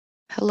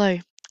Hello,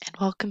 and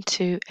welcome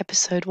to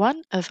episode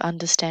 1 of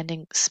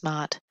Understanding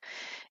SMART.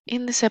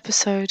 In this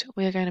episode,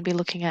 we are going to be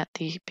looking at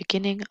the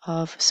beginning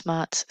of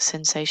SMART's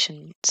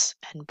sensations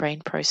and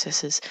brain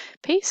processes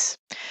piece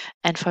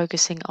and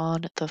focusing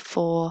on the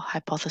 4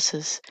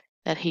 hypotheses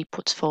that he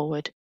puts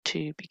forward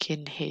to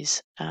begin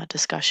his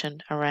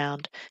discussion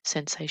around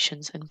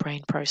sensations and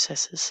brain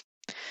processes.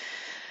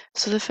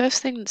 So, the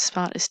first thing that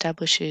SMART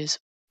establishes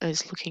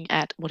is looking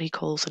at what he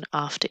calls an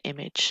after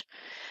image.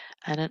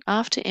 And an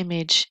after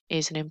image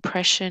is an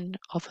impression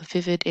of a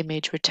vivid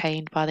image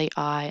retained by the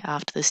eye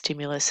after the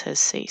stimulus has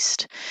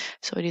ceased.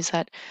 So it is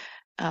that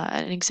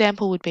an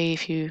example would be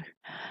if you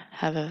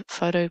have a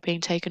photo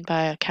being taken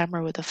by a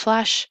camera with a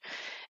flash,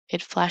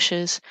 it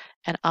flashes,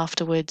 and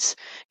afterwards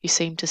you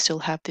seem to still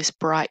have this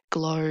bright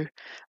glow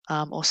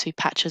or see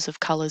patches of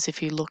colors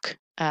if you look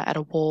at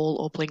a wall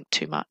or blink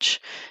too much.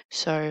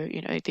 So,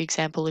 the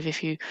example of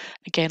if you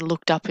again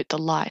looked up at the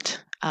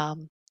light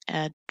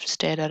and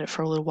stared at it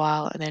for a little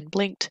while and then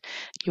blinked,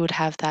 you would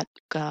have that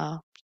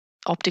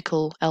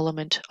optical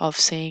element of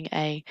seeing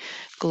a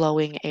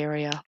glowing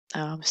area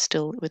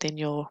still within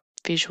your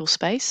visual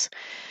space.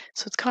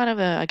 So it's kind of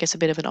I guess, a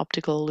bit of an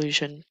optical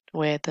illusion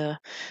where the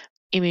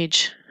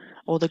image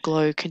or the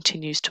glow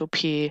continues to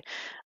appear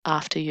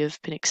after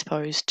you've been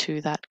exposed to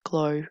that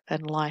glow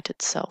and light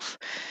itself.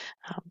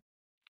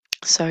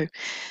 So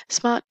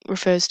Smart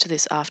refers to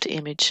this after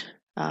image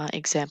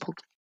example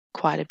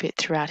quite a bit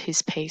throughout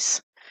his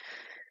piece.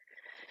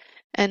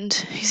 And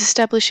he's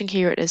establishing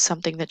here it as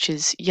something that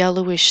is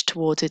yellowish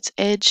towards its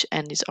edge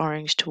and is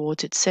orange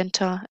towards its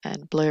center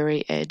and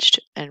blurry edged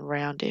and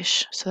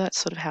roundish. So that's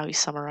sort of how he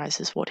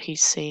summarizes what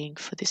he's seeing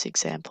for this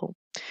example.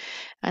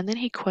 And then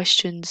he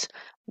questions,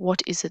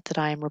 what is it that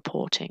I am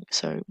reporting?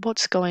 So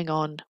what's going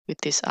on with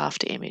this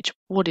after image?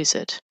 What is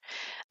it?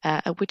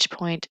 At which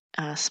point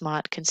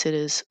Smart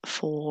considers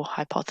 4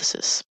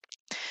 hypotheses.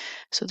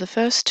 So the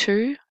first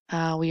 2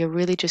 we are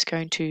really just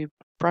going to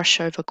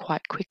brush over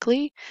quite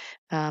quickly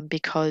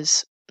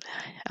because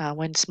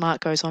when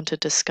Smart goes on to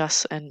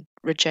discuss and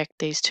reject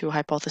these 2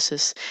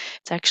 hypotheses,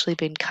 it's actually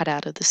been cut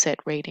out of the set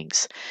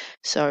readings.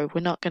 So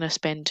we're not going to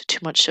spend too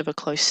much of a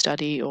close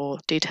study or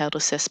detailed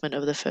assessment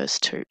of the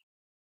first 2.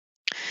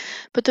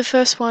 But the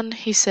first one,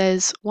 he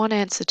says, one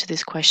answer to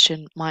this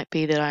question might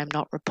be that I am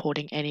not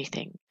reporting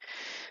anything.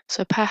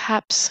 So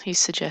perhaps he's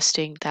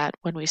suggesting that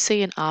when we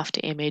see an after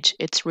image,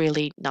 it's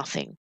really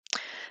nothing.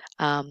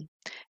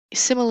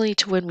 Similarly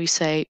to when we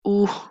say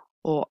ooh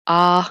or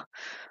ah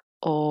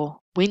or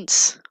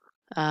wince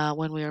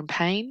when we're in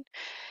pain,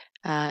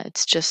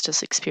 it's just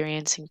us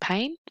experiencing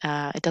pain.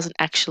 It doesn't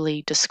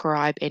actually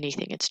describe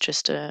anything, it's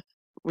just a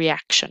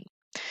reaction.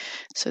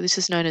 So this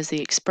is known as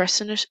the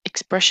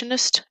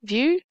expressionist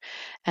view,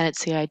 and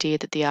it's the idea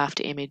that the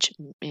after image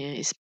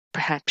is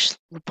perhaps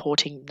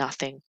reporting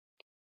nothing.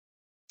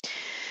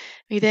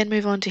 We then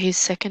move on to his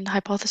second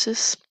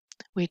hypothesis,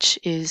 which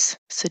is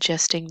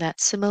suggesting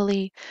that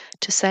similarly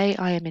to say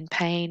I am in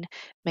pain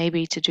may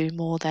be to do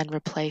more than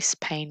replace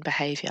pain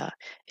behavior.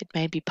 It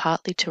may be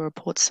partly to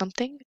report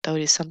something, though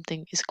it is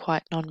something is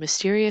quite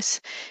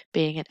non-mysterious,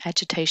 being an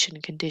agitation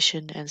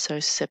condition and so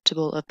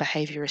susceptible of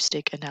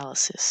behavioristic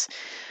analysis.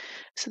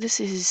 So this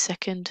is his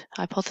second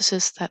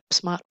hypothesis that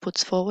Smart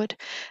puts forward,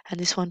 and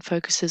this one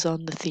focuses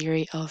on the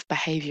theory of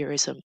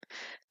behaviorism.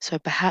 So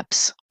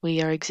perhaps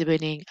we are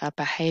exhibiting a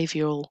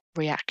behavioral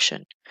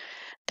reaction,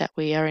 that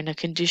we are in a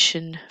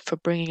condition for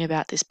bringing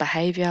about this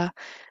behavior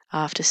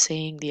after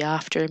seeing the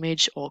after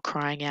image or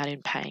crying out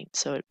in pain.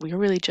 So we're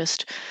really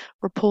just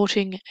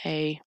reporting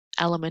a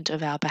element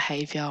of our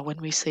behavior when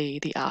we see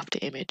the after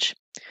image.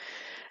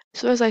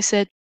 So as I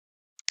said,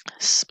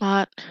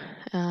 Smart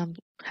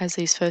has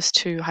these first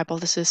 2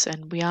 hypotheses,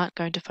 and we aren't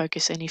going to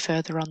focus any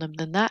further on them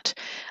than that,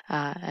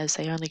 as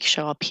they only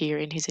show up here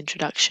in his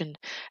introduction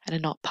and are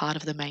not part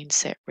of the main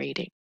set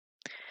reading.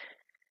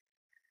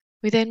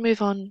 We then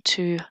move on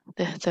to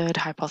the third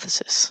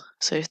hypothesis.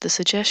 So the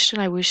suggestion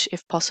I wish,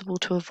 if possible,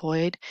 to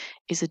avoid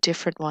is a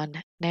different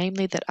one,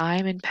 namely that I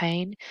am in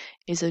pain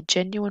is a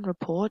genuine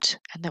report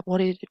and that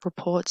what it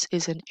reports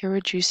is an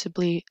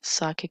irreducibly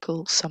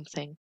psychical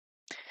something.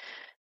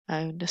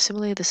 And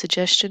similarly, the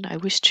suggestion I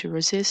wish to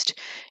resist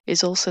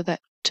is also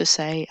that to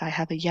say I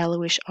have a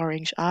yellowish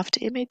orange after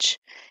image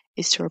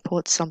is to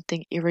report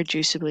something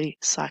irreducibly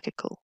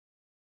psychical.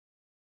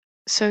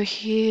 So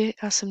here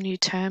are some new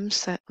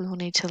terms that we will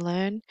need to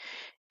learn.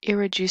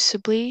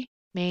 Irreducibly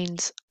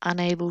means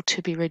unable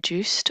to be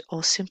reduced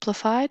or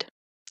simplified,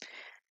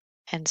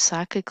 and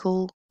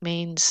psychical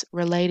means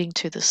relating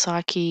to the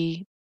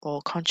psyche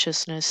or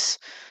consciousness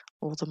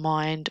or the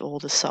mind or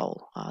the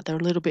soul. They're a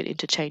little bit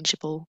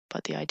interchangeable,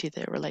 but the idea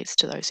that it relates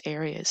to those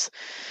areas.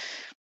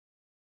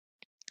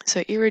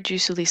 So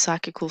irreducibly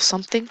psychical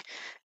something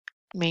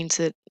means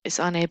that it's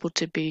unable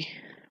to be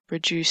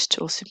reduced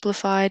or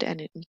simplified,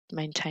 and it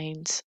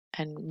maintains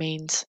and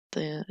means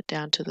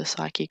down to the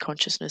psyche,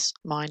 consciousness,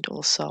 mind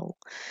or soul.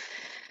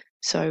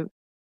 So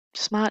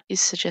Smart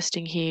is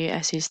suggesting here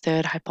as his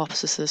third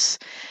hypothesis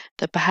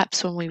that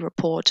perhaps when we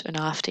report an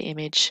after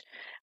image,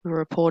 we're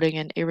reporting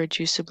an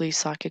irreducibly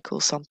psychical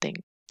something.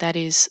 That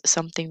is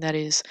something that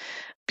is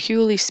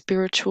purely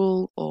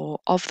spiritual or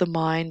of the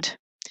mind,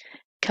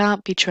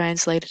 can't be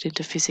translated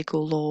into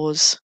physical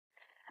laws,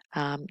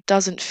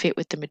 doesn't fit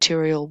with the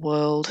material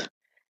world,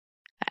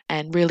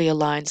 and really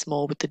aligns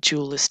more with the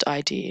dualist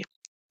idea.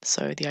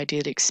 So, the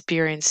idea that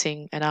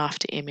experiencing an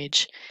after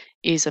image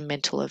is a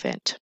mental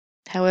event.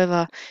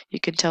 However, you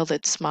can tell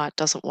that Smart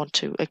doesn't want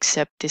to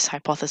accept this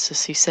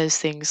hypothesis. He says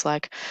things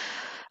like,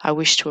 I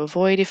wish to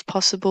avoid if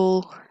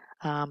possible,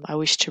 I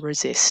wish to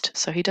resist.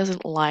 So, he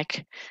doesn't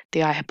like the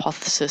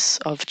hypothesis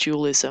of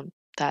dualism,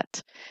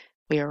 that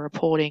we are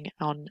reporting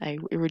on a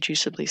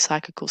irreducibly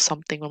psychical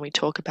something when we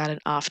talk about an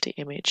after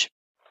image.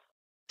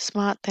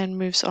 Smart then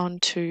moves on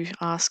to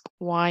ask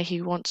why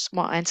he wants,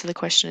 well, answer the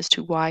question as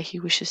to why he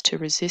wishes to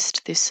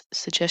resist this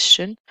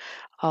suggestion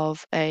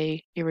of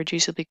a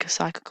irreducibly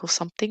psychical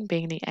something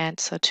being the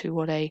answer to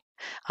what a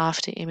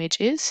after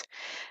image is.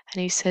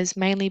 And he says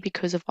mainly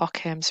because of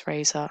Occam's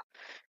razor.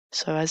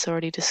 So as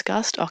already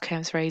discussed,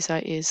 Occam's razor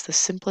is the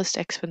simplest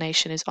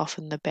explanation is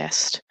often the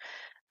best.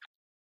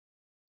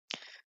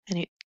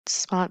 And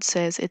Smart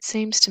says, it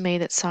seems to me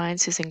that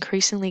science is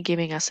increasingly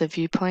giving us a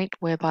viewpoint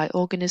whereby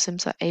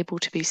organisms are able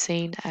to be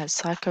seen as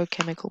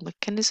psychochemical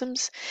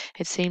mechanisms.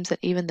 It seems that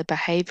even the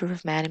behavior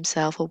of man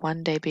himself will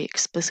one day be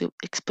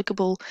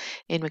explicable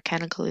in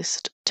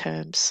mechanicalist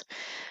terms.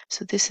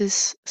 So this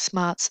is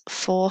Smart's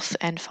fourth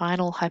and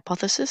final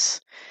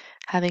hypothesis,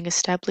 having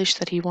established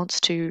that he wants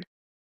to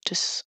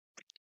just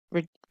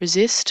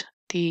resist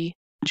the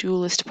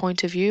dualist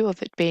point of view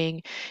of it being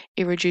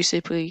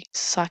irreducibly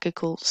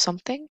psychical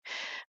something,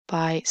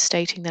 by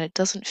stating that it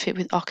doesn't fit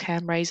with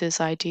Occam Razor's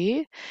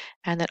idea,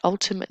 and that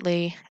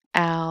ultimately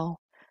our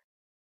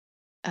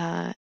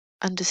uh,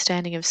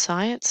 understanding of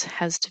science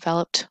has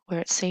developed where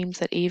it seems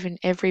that even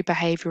every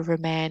behavior of a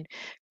man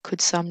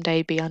could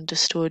someday be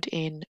understood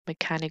in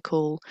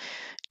mechanical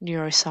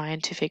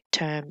neuroscientific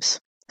terms.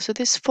 So,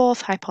 this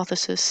fourth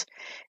hypothesis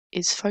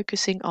is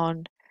focusing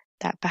on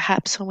that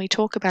perhaps when we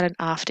talk about an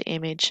after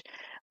image,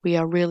 we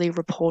are really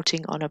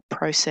reporting on a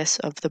process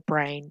of the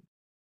brain.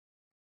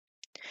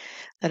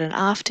 That an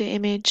after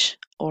image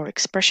or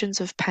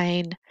expressions of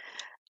pain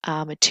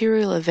are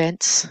material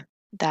events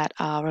that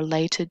are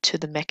related to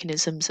the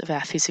mechanisms of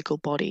our physical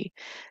body,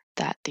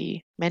 that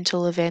the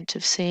mental event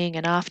of seeing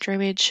an after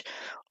image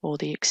or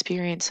the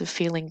experience of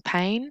feeling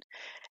pain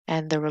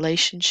and the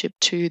relationship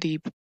to the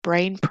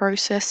brain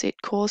process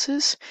it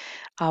causes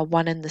are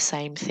one and the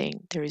same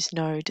thing. There is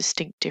no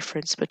distinct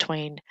difference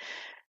between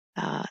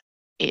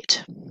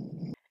it.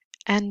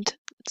 And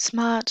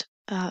Smart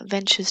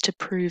ventures to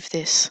prove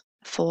this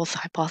fourth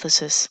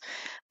hypothesis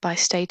by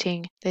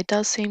stating there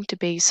does seem to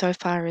be, so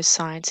far as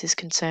science is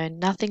concerned,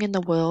 nothing in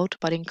the world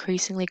but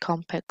increasingly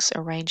complex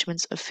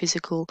arrangements of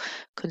physical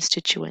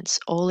constituents,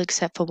 all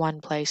except for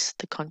one place,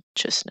 the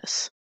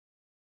consciousness.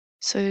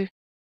 So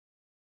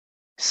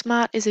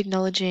Smart is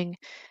acknowledging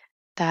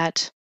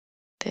that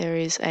there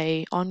is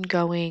a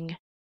ongoing,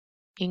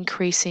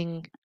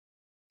 increasing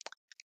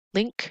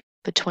link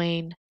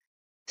between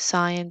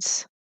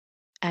science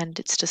and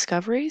its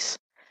discoveries,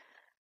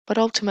 but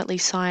ultimately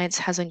science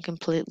hasn't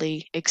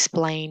completely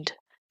explained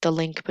the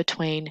link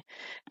between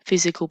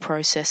physical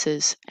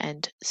processes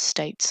and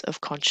states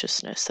of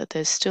consciousness, that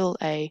there's still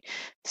a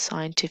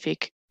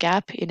scientific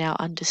gap in our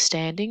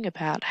understanding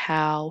about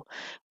how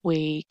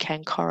we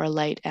can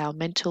correlate our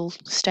mental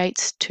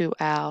states to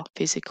our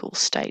physical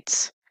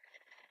states.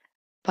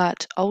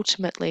 But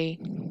ultimately,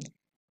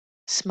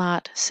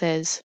 Smart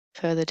says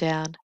further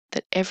down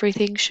that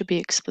everything should be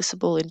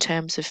explicable in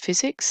terms of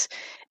physics,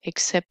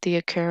 except the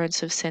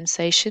occurrence of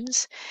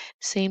sensations,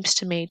 seems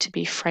to me to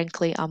be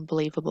frankly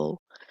unbelievable.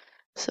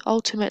 So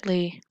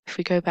ultimately, if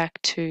we go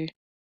back to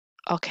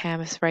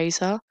Occam's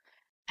razor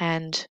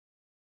and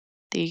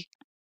the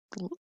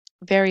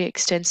very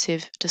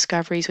extensive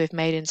discoveries we've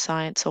made in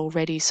science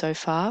already so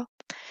far,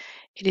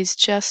 it is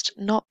just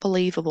not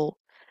believable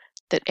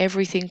that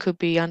everything could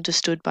be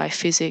understood by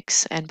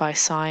physics and by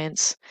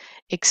science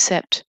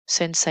except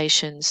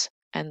sensations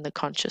and the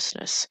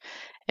consciousness.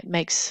 It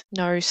makes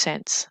no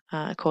sense,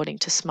 according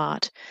to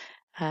Smart,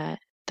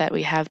 that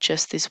we have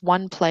just this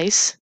one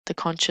place, the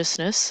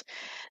consciousness,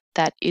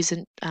 that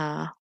isn't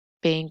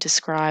being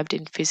described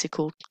in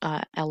physical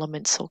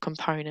elements or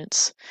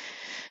components.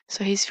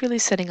 So he's really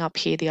setting up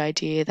here the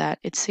idea that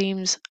it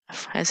seems,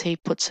 as he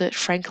puts it,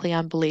 frankly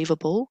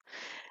unbelievable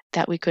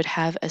that we could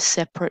have a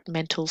separate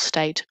mental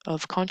state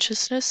of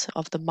consciousness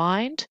of the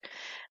mind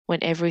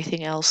when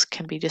everything else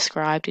can be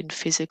described in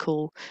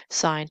physical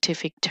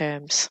scientific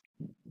terms.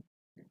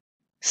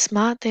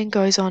 Smart then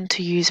goes on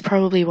to use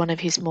probably one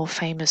of his more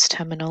famous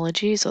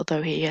terminologies,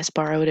 although he has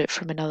borrowed it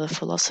from another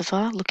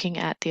philosopher, looking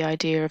at the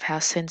idea of how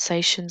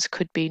sensations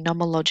could be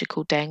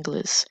nomological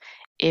danglers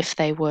if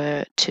they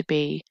were to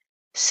be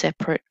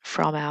separate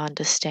from our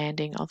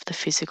understanding of the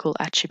physical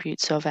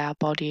attributes of our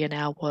body and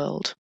our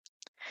world.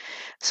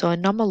 So a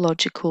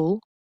nomological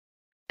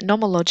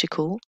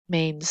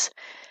means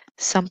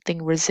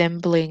something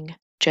resembling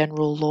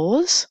general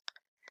laws,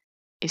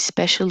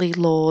 especially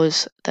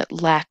laws that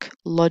lack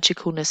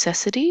logical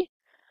necessity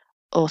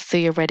or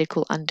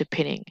theoretical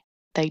underpinning.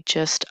 They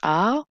just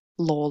are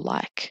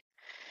law-like.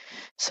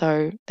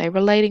 So they're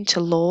relating to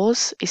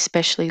laws,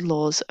 especially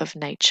laws of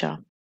nature.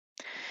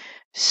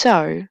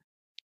 So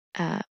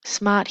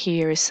Smart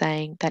here is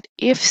saying that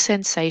if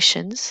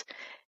sensations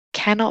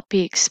cannot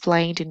be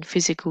explained in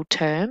physical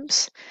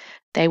terms,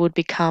 they would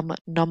become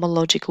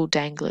nomological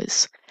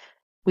danglers,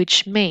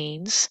 which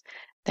means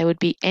they would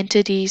be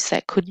entities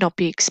that could not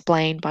be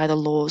explained by the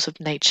laws of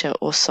nature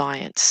or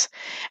science.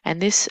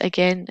 And this,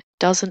 again,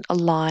 doesn't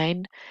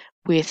align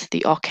with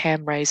the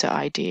Occam razor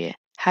idea.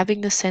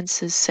 Having the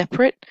senses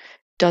separate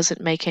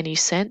doesn't make any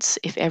sense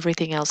if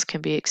everything else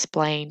can be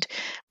explained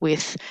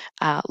with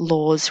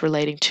laws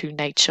relating to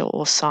nature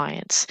or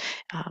science.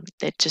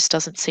 It just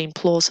doesn't seem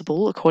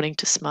plausible, according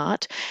to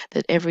Smart,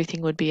 that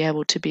everything would be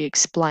able to be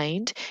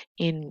explained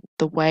in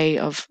the way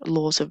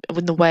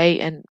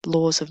and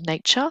laws of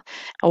nature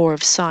or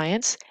of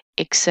science,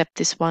 except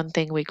this one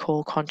thing we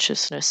call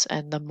consciousness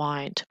and the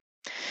mind.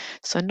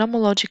 So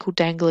nomological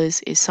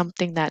danglers is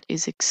something that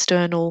is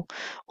external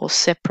or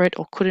separate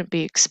or couldn't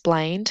be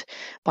explained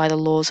by the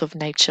laws of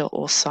nature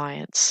or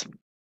science.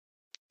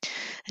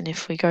 And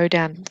if we go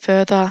down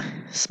further,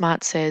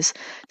 Smart says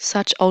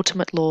such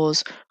ultimate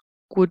laws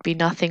would be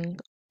nothing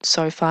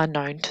so far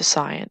known to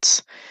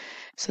science.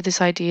 So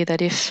this idea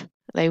that if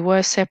they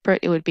were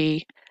separate, it would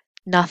be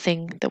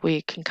nothing that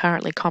we can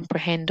currently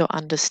comprehend or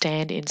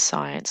understand in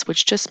science,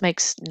 which just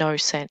makes no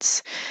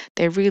sense.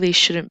 There really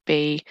shouldn't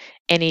be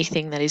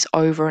anything that is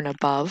over and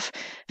above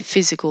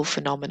physical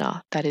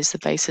phenomena. That is the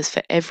basis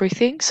for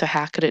everything, so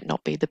how could it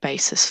not be the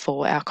basis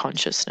for our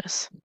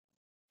consciousness?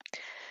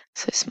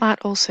 So Smart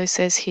also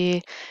says here,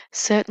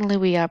 certainly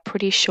we are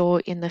pretty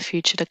sure in the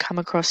future to come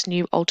across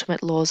new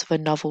ultimate laws of a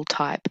novel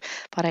type,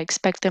 but I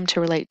expect them to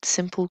relate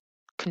simple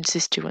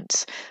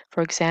constituents.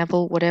 For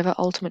example, whatever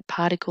ultimate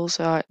particles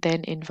are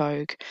then in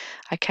vogue.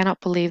 I cannot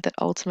believe that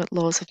ultimate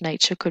laws of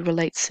nature could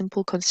relate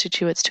simple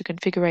constituents to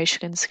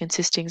configurations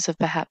consisting of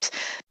perhaps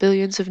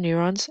billions of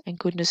neurons and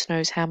goodness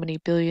knows how many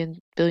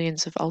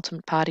billions of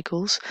ultimate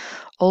particles,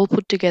 all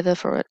put together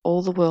for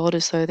all the world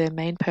as though their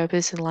main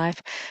purpose in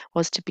life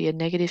was to be a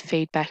negative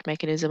feedback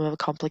mechanism of a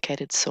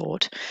complicated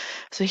sort.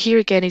 So here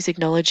again he's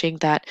acknowledging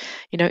that,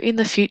 in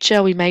the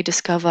future we may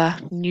discover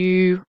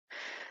new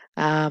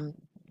um,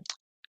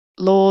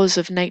 laws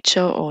of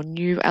nature or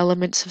new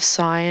elements of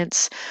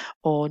science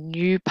or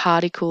new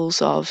particles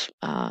of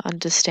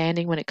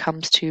understanding when it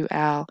comes to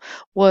our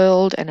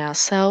world and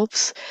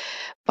ourselves.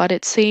 But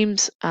it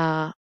seems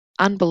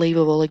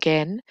unbelievable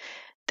again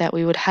that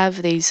we would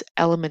have these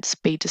elements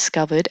be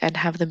discovered and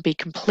have them be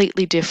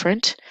completely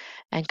different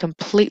and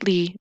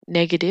completely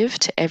negative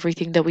to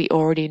everything that we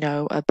already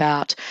know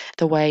about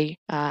the way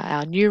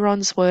our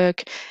neurons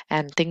work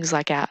and things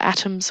like our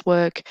atoms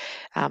work.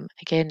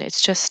 Again,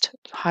 it's just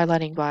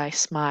highlighting by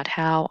Smart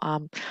how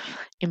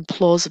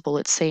implausible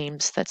it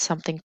seems that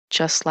something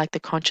just like the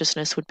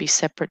consciousness would be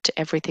separate to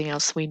everything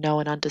else we know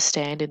and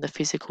understand in the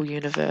physical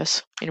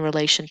universe in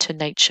relation to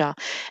nature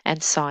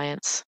and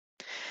science.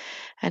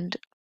 And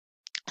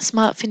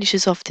Smart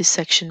finishes off this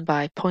section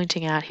by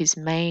pointing out his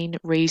main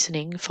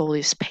reasoning for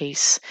this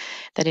piece,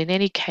 that in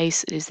any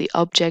case it is the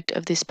object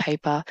of this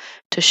paper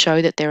to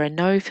show that there are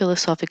no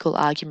philosophical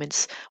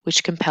arguments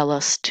which compel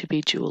us to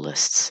be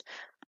dualists.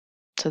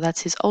 So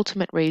that's his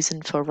ultimate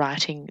reason for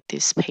writing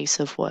this piece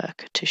of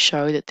work, to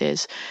show that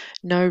there's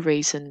no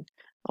reason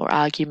or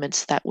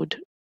arguments that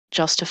would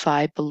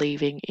justify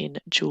believing in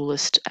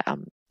dualist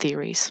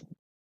theories.